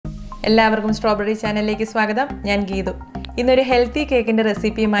എല്ലാവർക്കും സ്ട്രോബെറി ചാനലിലേക്ക് സ്വാഗതം. ഞാൻ ഗീതു. ഇന്നൊരു ഹെൽത്തി കേക്കിന്റെ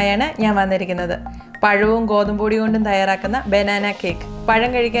റെസിപ്പിയുമായാണ് ഞാൻ വന്നിരിക്കുന്നത്. പഴവും ഗോതമ്പൊടി കൊണ്ടും തയ്യാറാക്കുന്ന ബനാന കേക്ക്. പഴം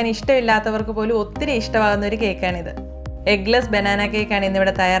കഴിക്കാൻ ഇഷ്ടമില്ലാത്തവർക്ക് പോലും ഒത്തിരി ഇഷ്ടമാകുന്ന ഒരു കേക്കാണിത്. എഗ്ലെസ് ബനാന കേക്കാണ്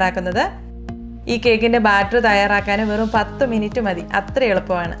ഇന്നിവിടെ തയ്യാറാക്കുന്നത്. ഈ കേക്കിന്റെ ബാറ്റർ തയ്യാറാക്കാൻ വെറും 10 മിനിറ്റ് മതി. അത്ര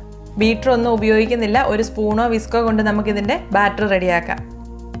എളുപ്പമാണ്. ബീറ്റർ ഒന്നും ഉപയോഗിക്കുന്നില്ല. ഒരു സ്പൂണോ വിസ്കോ കൊണ്ട് നമുക്കിതിന്റെ ബാറ്റർ റെഡിയാക്കാം.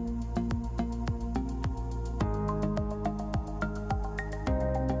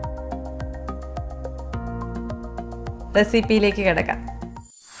 റെസിപ്പിയിലേക്ക് കിടക്കാം.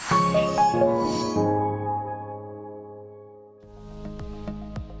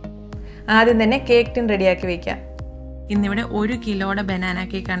 ആദ്യം തന്നെ കേക്ക് ടിൻ റെഡിയാക്കി വയ്ക്കാം. ഇന്നിവിടെ 1 കിലോയുടെ ബനാന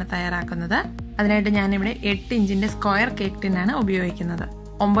കേക്കാണ് തയ്യാറാക്കുന്നത്. അതിനായിട്ട് ഞാനിവിടെ 8 ഇഞ്ചിന്റെ സ്ക്വയർ കേക്ക് ടിന്നാണ് ഉപയോഗിക്കുന്നത്.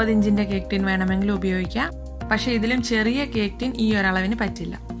 9 ഇഞ്ചിന്റെ കേക്ക് ടിൻ വേണമെങ്കിൽ ഉപയോഗിക്കാം. പക്ഷെ ഇതിലും ചെറിയ കേക്ക് ടിൻ ഈ ഒരളവിന്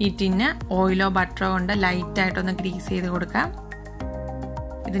പറ്റില്ല. ഈ ടിന്ന് ഓയിലോ ബട്ടറോ കൊണ്ട് ലൈറ്റായിട്ടൊന്ന് ഗ്രീസ് ചെയ്ത് കൊടുക്കാം.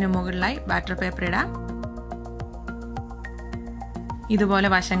 ഇതിന് മുകളിലായി ബാറ്റർ പേപ്പർ ഇടാം. ഇതുപോലെ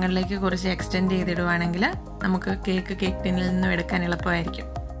വശങ്ങളിലേക്ക് കുറച്ച് എക്സ്റ്റെൻഡ് ചെയ്തിടുവാണെങ്കിൽ നമുക്ക് കേക്ക് ടിന്നിൽ നിന്നും എടുക്കാൻ എളുപ്പമായിരിക്കും.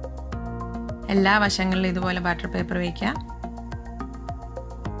 എല്ലാ വശങ്ങളിലും ഇതുപോലെ ബട്ടർ പേപ്പർ വയ്ക്കാം.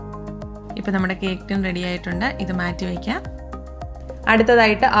 ഇപ്പം നമ്മുടെ കേക്ക് ടിൻ റെഡി ആയിട്ടുണ്ട്. ഇത് മാറ്റി വയ്ക്കാം.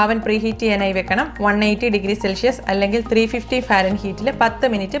 അടുത്തതായിട്ട് ഓവൻ പ്രീഹീറ്റ് ചെയ്യാനായി വെക്കണം. 180 ഡിഗ്രി സെൽഷ്യസ് അല്ലെങ്കിൽ 350 ഫാരൻഹീറ്റിൽ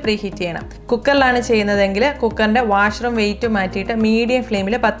 10 മിനിറ്റ് പ്രീഹീറ്റ് ചെയ്യണം. കുക്കറിലാണ് ചെയ്യുന്നതെങ്കിൽ കുക്കറിന്റെ വാഷറും വെയിറ്റും മാറ്റിയിട്ട് മീഡിയം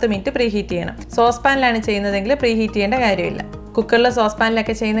ഫ്ലെയിമിൽ 10 മിനിറ്റ് പ്രീഹീറ്റ് ചെയ്യണം. സോസ് പാനിലാണ് ചെയ്യുന്നതെങ്കിൽ പ്രീഹീറ്റ് ചെയ്യേണ്ട കാര്യമില്ല. കുക്കറിൽ സോസ്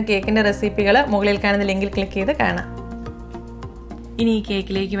പാനിലൊക്കെ ചെയ്യുന്ന കേക്കിന്റെ റെസിപ്പികൾ മുകളിൽ കാണുന്ന ലിങ്കിൽ ക്ലിക്ക് ചെയ്ത് കാണാം. ഇനി ഈ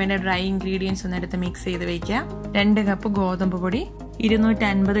കേക്കിലേക്ക് വേണ്ട ഡ്രൈ ഇൻഗ്രീഡിയൻസ് ഒന്ന് എടുത്ത് മിക്സ് ചെയ്ത് വയ്ക്കാം. 2 കപ്പ് ഗോതമ്പ് പൊടി,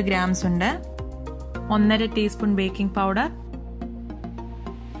 250 ഗ്രാംസ് ഉണ്ട്, 1.5 teaspoon baking powder,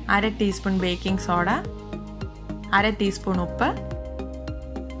 1/2 teaspoon baking soda, 1/2 teaspoon ഉപ്പ്,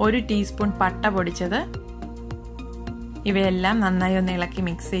 1 ടീസ്പൂൺ പട്ട പൊടിച്ചത്. ഇവയെല്ലാം നന്നായി ഒന്ന് ഇളക്കി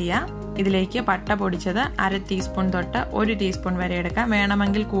മിക്സ് ചെയ്യാം. ഇതിലേക്ക് പട്ട പൊടിച്ചത് 1/2 ടീസ്പൂൺ തൊട്ട് 1 ടീസ്പൂൺ വരെ എടുക്കാം.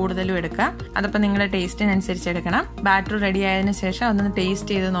 വേണമെങ്കിൽ കൂടുതലും എടുക്കാം. അതിപ്പോൾ നിങ്ങളുടെ ടേസ്റ്റിനനുസരിച്ച് എടുക്കണം. ബാറ്റർ റെഡി ആയതിനു ശേഷം അതൊന്ന്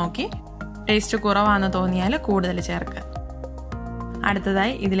ടേസ്റ്റ് ചെയ്ത് നോക്കി ടേസ്റ്റ് കുറവാണെന്ന് തോന്നിയാൽ കൂടുതൽ ചേർക്കുക.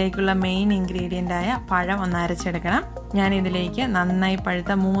 അടുത്തതായി ഇതിലേക്കുള്ള മെയിൻ ഇൻഗ്രീഡിയൻ്റ് ആയ പഴം ഒന്ന് അരച്ചെടുക്കണം. ഞാൻ ഇതിലേക്ക് നന്നായി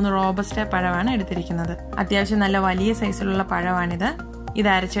പഴുത്ത 3 റോബസ്റ്റ പഴമാണ് എടുത്തിരിക്കുന്നത്. അത്യാവശ്യം നല്ല വലിയ സൈസിലുള്ള പഴമാണിത്. ഇത്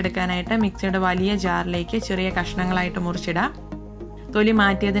അരച്ചെടുക്കാനായിട്ട് മിക്സിയുടെ വലിയ ജാറിലേക്ക് ചെറിയ കഷ്ണങ്ങളായിട്ട് മുറിച്ചിടാം. തൊലി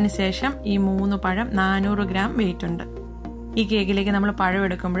മാറ്റിയതിന് ശേഷം ഈ 3 പഴം 400 ഗ്രാം വെയിറ്റ് ഉണ്ട്. ഈ കേക്കിലേക്ക് നമ്മൾ പഴം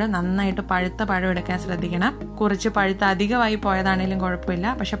എടുക്കുമ്പോൾ നന്നായിട്ട് പഴുത്ത പഴം എടുക്കാൻ ശ്രദ്ധിക്കണം. കുറച്ച് പഴുത്ത അധികമായി പോയതാണെങ്കിലും കുഴപ്പമില്ല.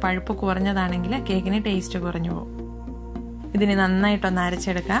 പക്ഷെ പഴുപ്പ് കുറഞ്ഞതാണെങ്കിൽ കേക്കിന് ടേസ്റ്റ് കുറഞ്ഞു പോകും. ഇതിന് നന്നായിട്ടൊന്ന്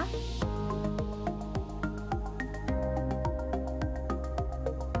അരച്ചെടുക്കാം.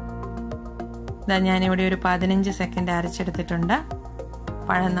 ഞാനിവിടെ ഒരു 15 സെക്കൻഡ് അരച്ചെടുത്തിട്ടുണ്ട്.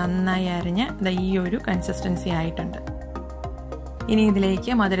 പഴം നന്നായി അരിഞ്ഞ് ഈ ഒരു കൺസിസ്റ്റൻസി ആയിട്ടുണ്ട്. ഇനി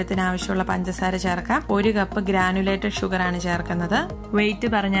ഇതിലേക്ക് മധുരത്തിന് ആവശ്യമുള്ള പഞ്ചസാര ചേർക്കാം. 1 കപ്പ് ഗ്രാനുലേറ്റഡ് ഷുഗർ ആണ് ചേർക്കുന്നത്. വെയിറ്റ്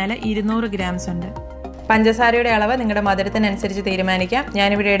പറഞ്ഞാൽ 200 ഗ്രാംസ് ഉണ്ട്. പഞ്ചസാരയുടെ അളവ് നിങ്ങളുടെ മധുരത്തിനനുസരിച്ച് തീരുമാനിക്കാം.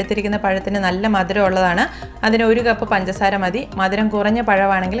 ഞാനിവിടെ എടുത്തിരിക്കുന്ന പഴത്തിന് നല്ല മധുരം ഉള്ളതാണ്. അതിന് 1 കപ്പ് പഞ്ചസാര മതി. മധുരം കുറഞ്ഞ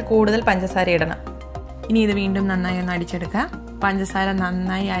പഴമാണെങ്കിൽ കൂടുതൽ പഞ്ചസാര ഇടണം. ഇനി ഇത് വീണ്ടും നന്നായി ഒന്ന് അടിച്ചെടുക്കാം. പഞ്ചസാര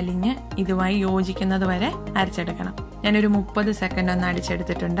നന്നായി അലിഞ്ഞ് ഇതുമായി യോജിക്കുന്നത് വരെ അരച്ചെടുക്കണം. ഞാനൊരു 30 സെക്കൻഡ് ഒന്ന്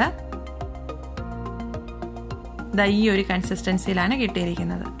അടിച്ചെടുത്തിട്ടുണ്ട്. ഈ ഒരു കൺസിസ്റ്റൻസിയിലാണ്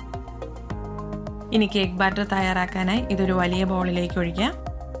കിട്ടിയിരിക്കുന്നത്. ഇനി കേക്ക് ബാറ്റർ തയ്യാറാക്കാനായി ഇതൊരു വലിയ ബൗളിലേക്ക് ഒഴിക്കാം.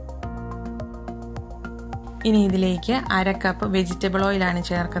 ഇനി ഇതിലേക്ക് 1/2 കപ്പ് വെജിറ്റബിൾ ഓയിലാണ്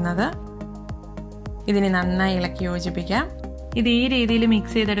ചേർക്കുന്നത്. ഇതിന് നന്നായി ഇളക്കി യോജിപ്പിക്കാം. ഇത് ഈ രീതിയിൽ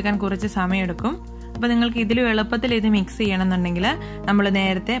മിക്സ് ചെയ്തെടുക്കാൻ കുറച്ച് സമയമെടുക്കും. അപ്പോൾ നിങ്ങൾക്ക് ഇതിലും എളുപ്പത്തിൽ ഇത് മിക്സ് ചെയ്യണമെന്നുണ്ടെങ്കിൽ നമ്മൾ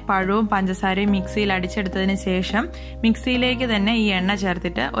നേരത്തെ പഴവും പഞ്ചസാരയും മിക്സിയിൽ അടിച്ചെടുത്തതിന് ശേഷം മിക്സിയിലേക്ക് തന്നെ ഈ എണ്ണ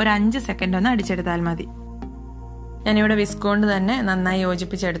ചേർത്തിട്ട് ഒരു 5 സെക്കൻഡ് ഒന്ന് അടിച്ചെടുത്താൽ മതി. ഞാനിവിടെ വിസ്ക് കൊണ്ട് തന്നെ നന്നായി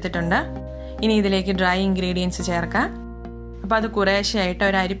യോജിപ്പിച്ചെടുത്തിട്ടുണ്ട്. ഇനി ഇതിലേക്ക് ഡ്രൈ ഇൻഗ്രീഡിയൻസ് ചേർക്കാം. അപ്പോൾ അത് കുറേശ്ശെയായിട്ട്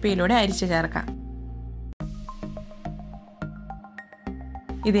ഒരു അരിപ്പയിലൂടെ അരിച്ച് ചേർക്കാം.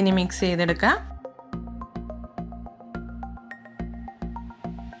 ഇതിനി മിക്സ് ചെയ്തെടുക്കാം.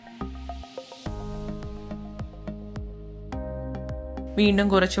 വീണ്ടും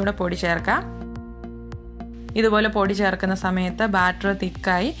കുറച്ചുകൂടെ പൊടി ചേർക്കാം. ഇതുപോലെ പൊടി ചേർക്കുന്ന സമയത്ത് ബാറ്റർ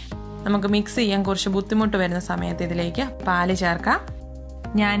തിക്കായി നമുക്ക് മിക്സ് ചെയ്യാൻ കുറച്ച് ബുദ്ധിമുട്ട് വരുന്ന സമയത്ത് ഇതിലേക്ക് പാല് ചേർക്കാം.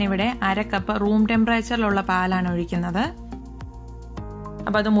 ഞാനിവിടെ 1/2 കപ്പ് റൂം ടെമ്പറേച്ചറിലുള്ള പാലാണ് ഒഴിക്കുന്നത്.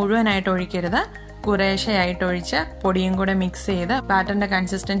 അപ്പം അത് മുഴുവനായിട്ട് ഒഴിക്കരുത്. കുറേശ്ശെയായിട്ട് ഒഴിച്ച് പൊടിയും കൂടെ മിക്സ് ചെയ്ത് ബാറ്ററിന്റെ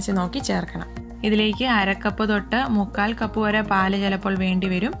കൺസിസ്റ്റൻസി നോക്കി ചേർക്കണം. ഇതിലേക്ക് 1/2 കപ്പ് തൊട്ട് 1/4 കപ്പ് വരെ പാല് ചിലപ്പോൾ വേണ്ടി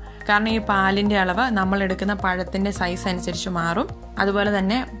വരും. കാരണം ഈ പാലിന്റെ അളവ് നമ്മൾ എടുക്കുന്ന പഴത്തിന്റെ സൈസ് അനുസരിച്ച് മാറും. അതുപോലെ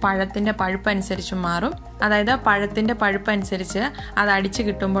തന്നെ പഴത്തിന്റെ പഴുപ്പ് അനുസരിച്ചും മാറും. അതായത് പഴത്തിന്റെ പഴുപ്പ് അനുസരിച്ച് അത് അടിച്ചു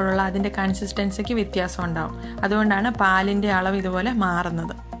കിട്ടുമ്പോഴുള്ള അതിന്റെ കൺസിസ്റ്റൻസിക്ക് വ്യത്യാസം ഉണ്ടാവും. അതുകൊണ്ടാണ് പാലിന്റെ അളവ് ഇതുപോലെ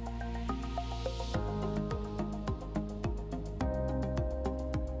മാറുന്നത്.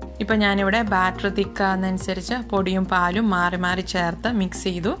 ഇപ്പോൾ ഞാനിവിടെ ബാറ്റർ തിക്കാവുന്നതനുസരിച്ച് പൊടിയും പാലും മാറി മാറി ചേർത്ത് മിക്സ്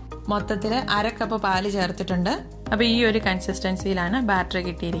ചെയ്തു. മൊത്തത്തിൽ 1/2 കപ്പ് പാല് ചേർത്തിട്ടുണ്ട്. അപ്പോൾ ഈ ഒരു കൺസിസ്റ്റൻസിയിലാണ് ബാറ്റർ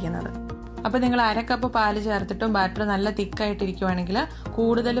കിട്ടിയിരിക്കുന്നത്. അപ്പോൾ നിങ്ങൾ 1/2 കപ്പ് പാല് ചേർത്തിട്ടും ബാറ്റർ നല്ല തിക്കായിട്ടിരിക്കുവാണെങ്കിൽ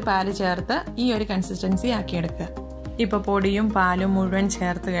കൂടുതൽ പാല് ചേർത്ത് ഈ ഒരു കൺസിസ്റ്റൻസി ആക്കിയെടുക്കുക. ഇപ്പോൾ പൊടിയും പാലും മുഴുവൻ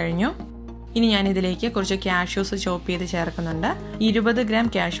ചേർത്ത് കഴിഞ്ഞു. ഇനി ഞാൻ ഇതിലേക്ക് കുറച്ച് കാഷ്യൂസ് ചോപ്പ് ചെയ്ത് ചേർക്കുന്നുണ്ട്. 20 ഗ്രാം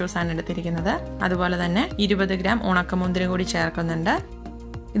കാഷ്യൂസ് ആണ് എടുത്തിരിക്കുന്നത്. അതുപോലെ തന്നെ 20 ഗ്രാം ഉണക്കമുന്തിരി കൂടി ചേർക്കുന്നുണ്ട്.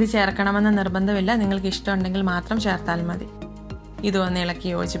 ഇത് ചേർക്കണമെന്ന് നിർബന്ധമില്ല, നിങ്ങൾക്ക് ഇഷ്ടമുണ്ടെങ്കിൽ മാത്രം ചേർത്താൽ മതി. ഇതൊന്ന് ഇളക്കി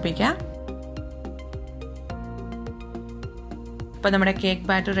യോജിപ്പിക്കാം. ഇപ്പോൾ നമ്മുടെ കേക്ക്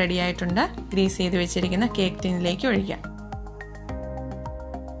ബാറ്റർ റെഡി ആയിട്ടുണ്ട്. ഗ്രീസ് ചെയ്ത് വെച്ചിരിക്കുന്ന കേക്ക് ടിന്നിലേക്ക് ഒഴിക്കാം.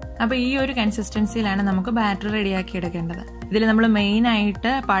 അപ്പോൾ ഈ ഒരു കൺസിസ്റ്റൻസിയിലാണ് നമുക്ക് ബാറ്റർ റെഡിയാക്കി എടുക്കേണ്ടത്. ഇതിൽ നമ്മൾ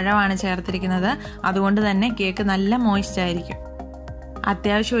മെയിനായിട്ട് പഴമാണ് ചേർത്തിരിക്കുന്നത്. അതുകൊണ്ട് തന്നെ കേക്ക് നല്ല മോയ്സ്റ്റ് ആയിരിക്കും.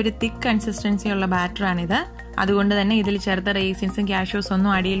 അത്യാവശ്യം ഒരു തിക്ക് കൺസിസ്റ്റൻസി ഉള്ള ബാറ്ററാണിത്. അതുകൊണ്ട് തന്നെ ഇതിൽ ചേർത്ത റേസിൻസും കാഷ്യൂസും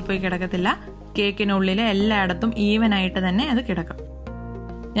ഒന്നും അടിയിൽ പോയി കിടക്കത്തില്ല. കേക്കിനുള്ളിൽ എല്ലായിടത്തും ഈവൻ ആയിട്ട് തന്നെ അത് കിടക്കും.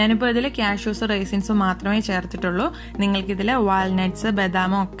 ഞാനിപ്പോൾ ഇതിൽ കാഷ്യൂസും റേസിൻസും മാത്രമേ ചേർത്തിട്ടുള്ളൂ. നിങ്ങൾക്കിതിൽ വാൾനട്ട്സ്,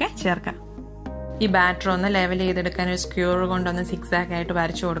 ബദാമും ഒക്കെ ചേർക്കാം. ഈ ബാറ്റർ ഒന്ന് ലെവൽ ചെയ്തെടുക്കാൻ ഒരു സ്ക്യൂർ കൊണ്ടൊന്ന് സിക്സാക്ക് ആയിട്ട്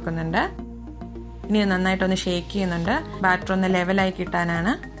വരച്ചു കൊടുക്കുന്നുണ്ട്. ഇനി നന്നായിട്ടൊന്ന് ഷേക്ക് ചെയ്യുന്നുണ്ട്. ബാറ്റർ ഒന്ന് ലെവലായി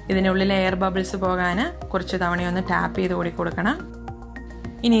കിട്ടാനാണ്. ഇതിനുള്ളിൽ എയർ ബബിൾസ് പോകാൻ കുറച്ച് തവണയൊന്ന് ടാപ്പ് ചെയ്ത് കൂടി കൊടുക്കണം.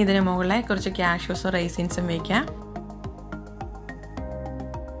 ഇനി ഇതിന് മുകളിൽ കുറച്ച് കാഷ്യൂസും റേസിൻസും വയ്ക്കാം.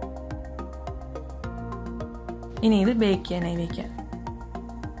 ഇനി ഇത് ബേക്ക് ചെയ്യാനായി വയ്ക്കാം.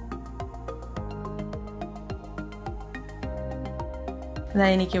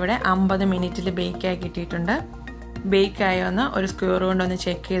 അതായത് എനിക്കിവിടെ 50 മിനിറ്റിൽ ബേക്കായി കിട്ടിയിട്ടുണ്ട്. ബേക്കായോ എന്ന് ഒരു സ്ക്യൂർ കൊണ്ടൊന്ന്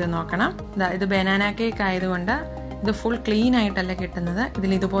ചെക്ക് ചെയ്ത് നോക്കണം. ഇത് ബനാന കേക്ക് ആയതുകൊണ്ട് ഇത് ഫുൾ ക്ലീൻ ആയിട്ടല്ല കിട്ടുന്നത്.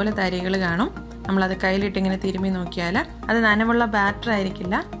 ഇതിൽ ഇതുപോലെ തരികൾ കാണും. നമ്മളത് കയ്യിലിട്ട് ഇങ്ങനെ തിരുമ്മി നോക്കിയാൽ അത് നനവുള്ള ബാറ്റർ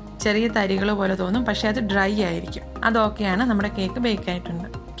ആയിരിക്കില്ല, ചെറിയ തരികൾ പോലെ തോന്നും. പക്ഷെ അത് ഡ്രൈ ആയിരിക്കും. അതൊക്കെയാണ് നമ്മുടെ കേക്ക് ബേക്ക് ആയിട്ടുണ്ട്.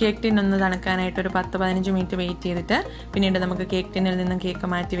 കേക്ക് ടിൻ ഒന്ന് തണുക്കാനായിട്ട് ഒരു 10-15 മിനിറ്റ് വെയിറ്റ് ചെയ്തിട്ട് പിന്നീട് നമുക്ക് കേക്ക് ടിന്നിൽ നിന്നും കേക്ക്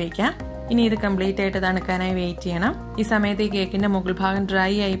മാറ്റി വയ്ക്കാം. ഇനി ഇത് കംപ്ലീറ്റ് ആയിട്ട് തണുക്കാനായി വെയിറ്റ് ചെയ്യണം. ഈ സമയത്ത് ഈ കേക്കിന്റെ മുകൾ ഭാഗം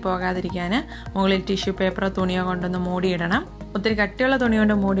ഡ്രൈ ആയി പോകാതിരിക്കാൻ മുകളിൽ ടിഷ്യൂ പേപ്പറോ തുണിയോ കൊണ്ടൊന്ന് മൂടിയിടണം. ഒത്തിരി കട്ടിയുള്ള തുണി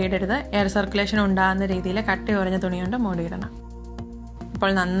കൊണ്ട് മൂടിയിടരുത്. എയർ സർക്കുലേഷൻ ഉണ്ടാകുന്ന രീതിയിൽ കട്ടി കുറഞ്ഞ തുണി കൊണ്ട് മൂടിയിടണം.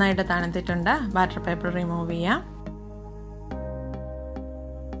 ഇപ്പോൾ നന്നായിട്ട് തണുത്തിട്ടുണ്ട്. ബാറ്റർ പേപ്പർ റിമൂവ് ചെയ്യാം.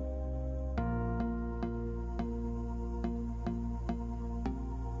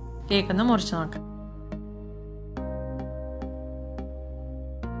 കേക്ക് ഒന്ന് മുറിച്ച് നോക്കാം.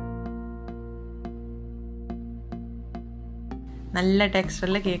 നല്ല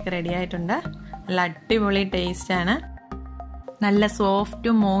ടെക്സ്ചറിൽ കേക്ക് റെഡി ആയിട്ടുണ്ട്. നല്ല അടിപൊളി ടേസ്റ്റ് ആണ്. നല്ല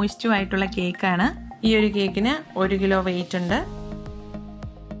സോഫ്റ്റും മോയിസ്റ്റും ആയിട്ടുള്ള കേക്കാണ്. ഈ ഒരു കേക്കിന് 1 കിലോ വെയിറ്റ് ഉണ്ട്.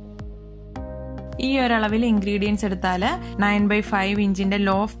 ഈ ഒരളവിൽ ഇൻഗ്രീഡിയൻസ് എടുത്താൽ 9/5 ഇഞ്ചിന്റെ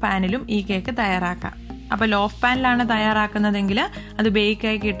ലോഫ് പാനിലും ഈ കേക്ക് തയ്യാറാക്കാം. അപ്പോൾ ലോഫ് പാനിലാണ് തയ്യാറാക്കുന്നതെങ്കിൽ അത്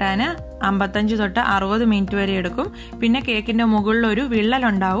ബേക്കായി കിട്ടാൻ 55 തൊട്ട് 60 മിനിറ്റ് വരെ എടുക്കും. പിന്നെ കേക്കിന്റെ മുകളിൽ ഒരു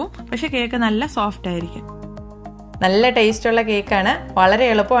വിള്ളലുണ്ടാവും. പക്ഷെ കേക്ക് നല്ല സോഫ്റ്റ് ആയിരിക്കും. നല്ല ടേസ്റ്റുള്ള കേക്കാണ്. വളരെ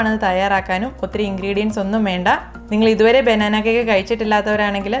എളുപ്പമാണ് ഇത് തയ്യാറാക്കാനും. ഒത്തിരി ഇൻഗ്രീഡിയൻസ് ഒന്നും വേണ്ട. നിങ്ങൾ ഇതുവരെ ബനാന കേക്ക്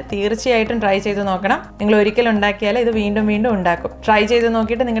കഴിച്ചിട്ടില്ലാത്തവരാണെങ്കിൽ തീർച്ചയായിട്ടും ട്രൈ ചെയ്ത് നോക്കണം. നിങ്ങൾ ഒരിക്കൽ ഉണ്ടാക്കിയാൽ ഇത് വീണ്ടും വീണ്ടും ഉണ്ടാക്കും. ട്രൈ ചെയ്ത്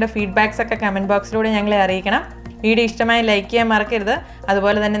നോക്കിയിട്ട് നിങ്ങളുടെ ഫീഡ്ബാക്സ് ഒക്കെ കമന്റ് ബോക്സിലൂടെ ഞങ്ങളെ അറിയിക്കണം. വീഡിയോ ഇഷ്ടമായി ലൈക്ക് ചെയ്യാൻ മറക്കരുത്.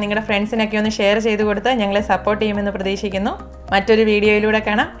 അതുപോലെ തന്നെ നിങ്ങളുടെ ഫ്രണ്ട്സിനൊക്കെ ഒന്ന് ഷെയർ ചെയ്ത് കൊടുത്ത് ഞങ്ങളെ സപ്പോർട്ട് ചെയ്യുമെന്ന് പ്രതീക്ഷിക്കുന്നു. മറ്റൊരു വീഡിയോയിലൂടെ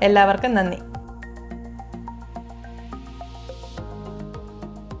കാണാം. എല്ലാവർക്കും നന്ദി.